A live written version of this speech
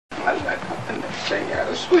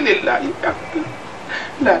rasulillahi ya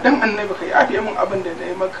Allah dan annabi ka yafe min abin da na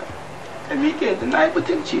yi maka ka miƙe yanzu na yi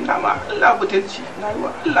butulci na ma Allah butulci na yi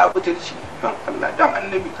wa Allah butulci don Allah dan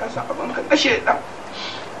annabi ka san abin ka na shaidan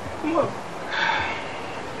kuma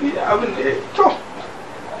abin da ya to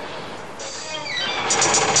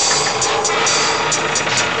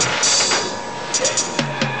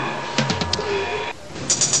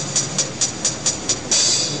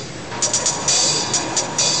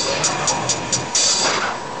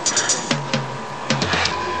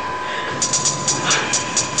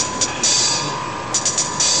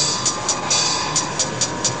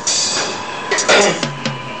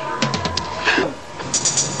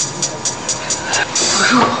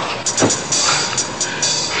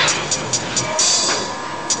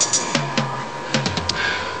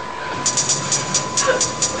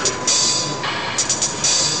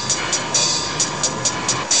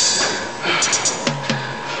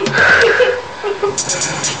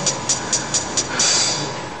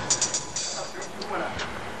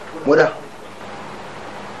Muda,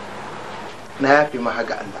 na yafe ma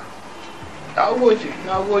haga Allah.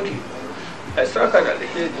 Na gode, ya saka da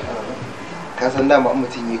alheri. Ka san dama an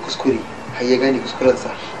mutum yi kuskure, har ya gane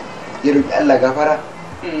kuskurensa, ya roƙi Allah gafara?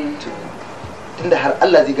 Tunda har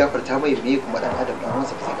Allah zai gafarta mai me kuma dan adam ɗan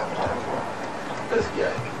wansa ba zai gafarta mai. Gaskiya.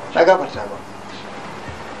 Na gafarta ma.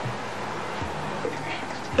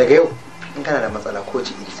 Daga yau, in kana da matsala ko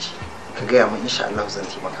ce iri ce, ka gaya min insha Allah zan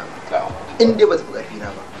taimaka maka. In dai ba ta fi ƙarfi na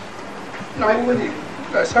ba. Na gode,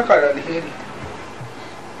 ga saka da alheri.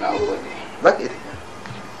 Na gode. Za ka iya tafiya.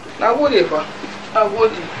 Na gode fa, na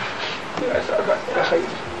gode. Ga saka da alheri.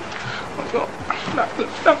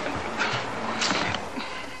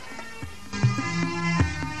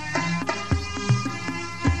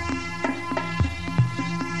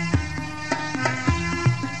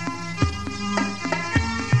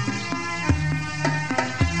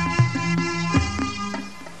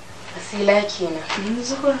 Wasila kenan.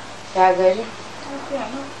 Zuhur. Ya gari?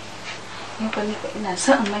 Ni fa ina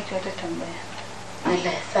son in maki wata tambaya. Allah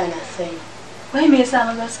ya sa na sani. Wai me yasa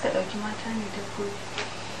maza suka dauki mata ne dabbobi?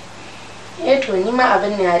 To ni ma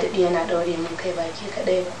abin ne ya daɗe yana daure min kai baki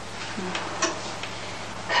kadai ba.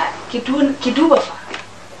 Ki duba fa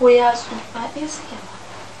ko ya su ba ɗaya suke ba.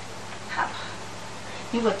 Haba.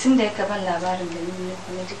 Ni ba tun da yake ban labarin da ni ne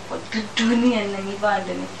kuma ji ko duk duniyar nan ni ba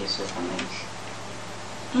wanda nake so kamar shi.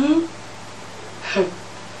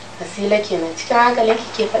 Wasila kenan cikin hankalin ki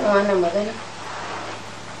ke faɗin wannan magana?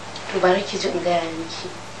 To bari ki ji in gaya miki.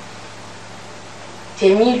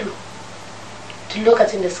 Jamilu tun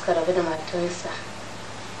lokacin da suka rabu da matansa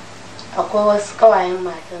akwai wasu ƙawayen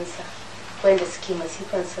matansa wanda suke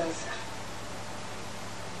masifan sansa.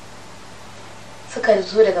 Suka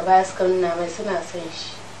zo daga baya suka nuna mai suna son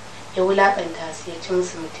shi, ya wulaƙanta su ya ci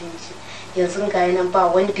musu mutunci. Yanzu ga nan ba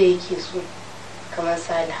wanda yake so kamar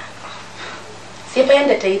Sala. Sai fa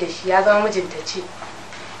yanda ta yi da shi ya zama mijinta ce.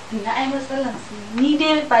 Na ai matsalan su ni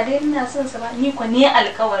dai ba dai ina son sa ba, ni ko ne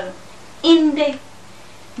alƙawarin in dai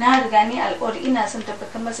na riga ni alƙawari ina son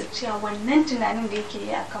tabbatar masa cewa wannan tunanin da yake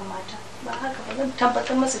yi akan mata ba haka ba, zan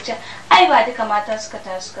tabbatar masa cewa ai ba duka mata suka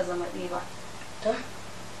tashi suka zama ɗaya ba. To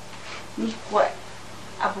ni kuwa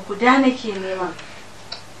abu guda nake nema,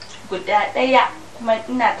 guda ɗaya, kuma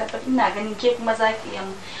ina ganin ke kuma za ki yi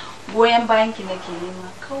goyon bayan ki nake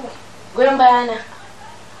nema kawai. goyon bayana?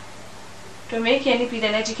 To me yake nufi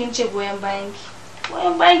da na jikin ce goyon bayan ki?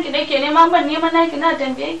 Goyon bayan ki nake nema, ban nema naki na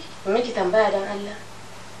tambaye ki. Miki tambaya don Allah.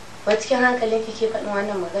 Ba cikin hankalin ki ke faɗin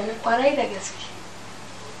wannan magana? Kwarai da gaske.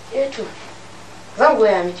 To zan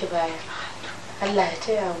goya miki baya. Allah ya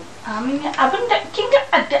taya mu. Amin. Abinda kin ga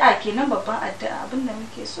addu'a kenan, babban addu'a, abinda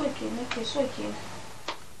muke so kenan, ke so kenan.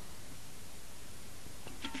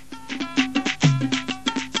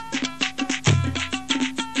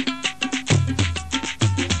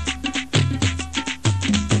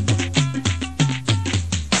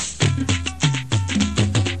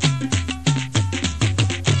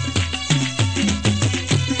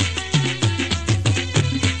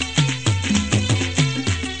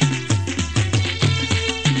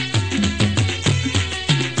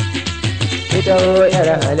 Ito yar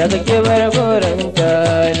halaka ke bar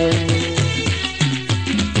gorantanin,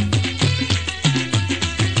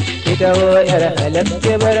 ito yar halaka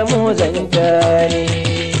ke bar muzantani.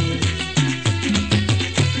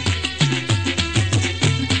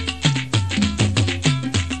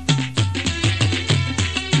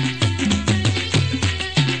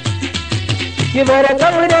 Ki bar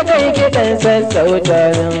kauna kai ki dan sassauta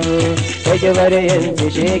min, ko ki bar yin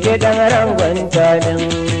tushe ki dan rangwanta min.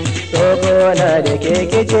 Sokona da ke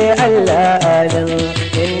kice Allah amin,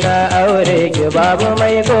 inna aure ki babu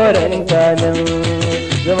mai koranta min.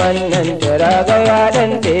 Zuman nan tara ga ya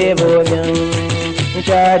dan tebo min,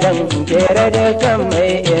 shadan kere da kan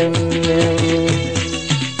mai min.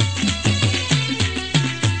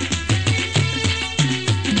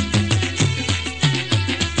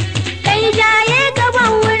 Kai jaye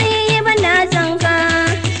gaban wuri bana son ka,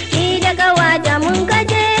 ni da kawata mun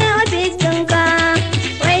kaje ofis ɗinka,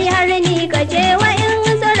 wai har ni kaje wa in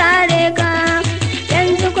saurare ka,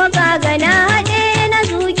 yanzu ko ka gana haɗe na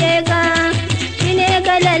zuke ka, shi ne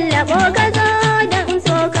ka lallabo ka zo don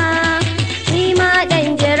so ka, ni ma ɗan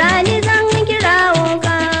jira ni zan kirawo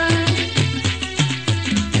ka.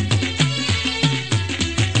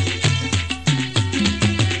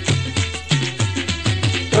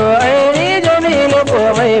 To aini Jamilu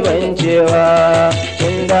komai ban cewa,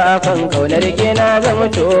 inda akan kaunar ki na zama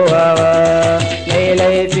towawa. Mai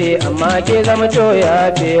laifi amma ki zama to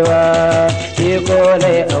yafewa, ki ko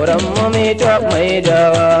nai auren mu mai top mai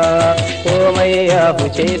dawa. Komai ya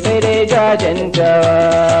fice sai dai jajantawa,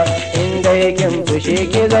 inda kin fushi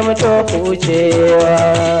ki zama to kucewa.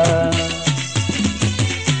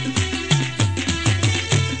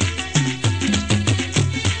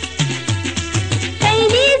 Kai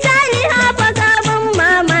ni Saliha fa gaban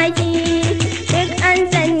mamaki, duk an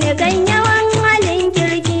sanya kan yawan halin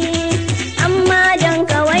kirki, amma don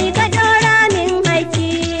kawai ka ɗora min haƙƙi,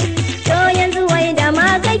 to yanzu wai da ma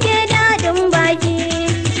kake daɗin baki,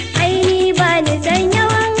 ai ni ba ni san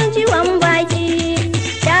yawan ciwon baki,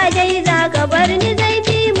 da dai za ka bar ni zai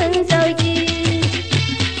fi min sauki.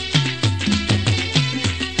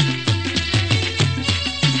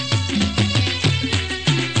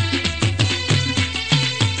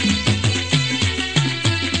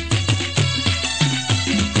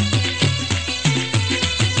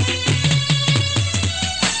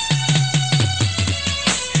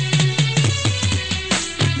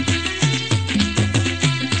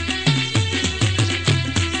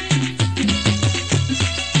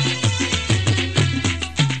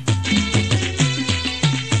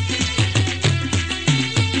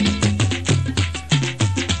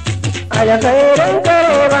 Alkhairin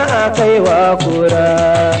kare ba a kaiwa kura,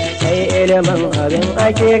 ai ilimin abin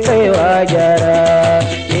ake kaiwa gyara.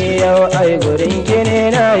 Ni yau ai gurin kine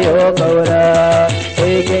na yau kaura,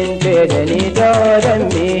 sai kin ce da ni ta wajen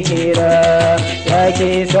mi hira. Ya ke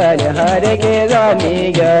Saliha da ke za mi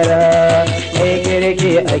gyara, mai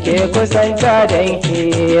kirki ake kusanta don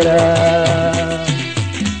hira.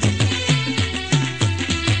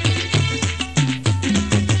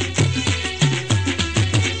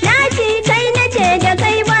 Kai na ce da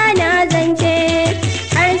kai ba na zance,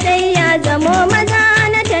 har sai ya zamo maza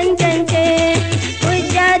na tantance,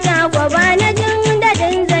 hujja ta kwa ba na jin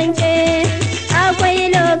daɗin zance, akwai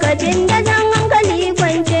lokacin da zan hankali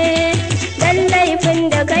kwance, dan laifin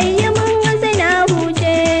da kai yi mun sai na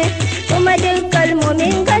huce, kuma duk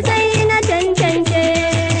kalmomin ka sai na tantance.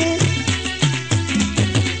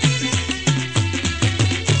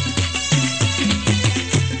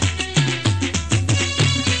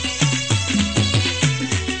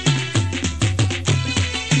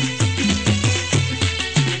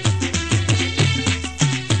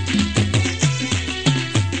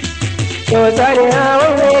 To Saliha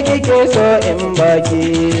wanda kike so in baki,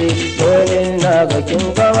 domin na ga kin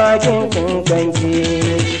kama kin kanki.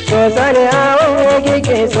 To Saliha wanda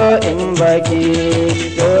kike so in baki,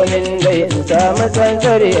 domin dai in samu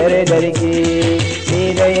sansariyar darki. Ni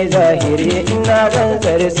dai zahiri ina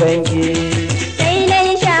kansar sanki. Sai na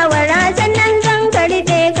yi shawara sannan zan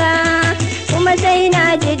karɓe ka, kuma sai na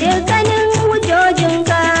ji dukkanin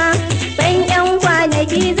hujjojinka, ban 'yan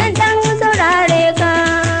kwanaki zan ɗan saurare ka.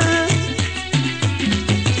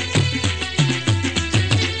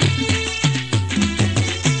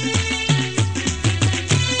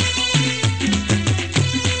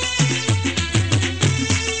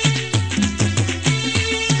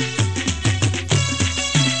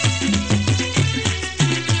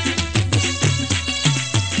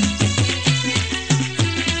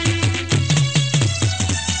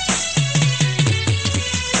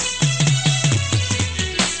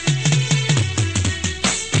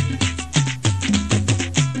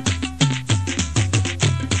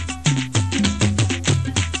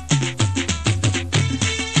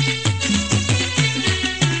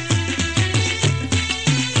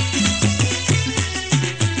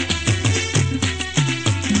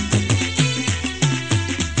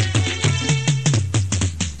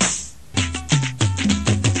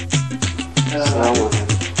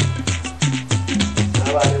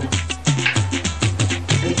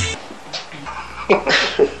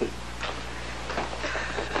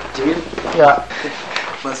 Ya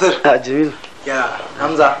Mansur. Jamil. Ya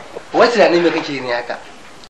Hamza. Wai tunanin me kake ne haka?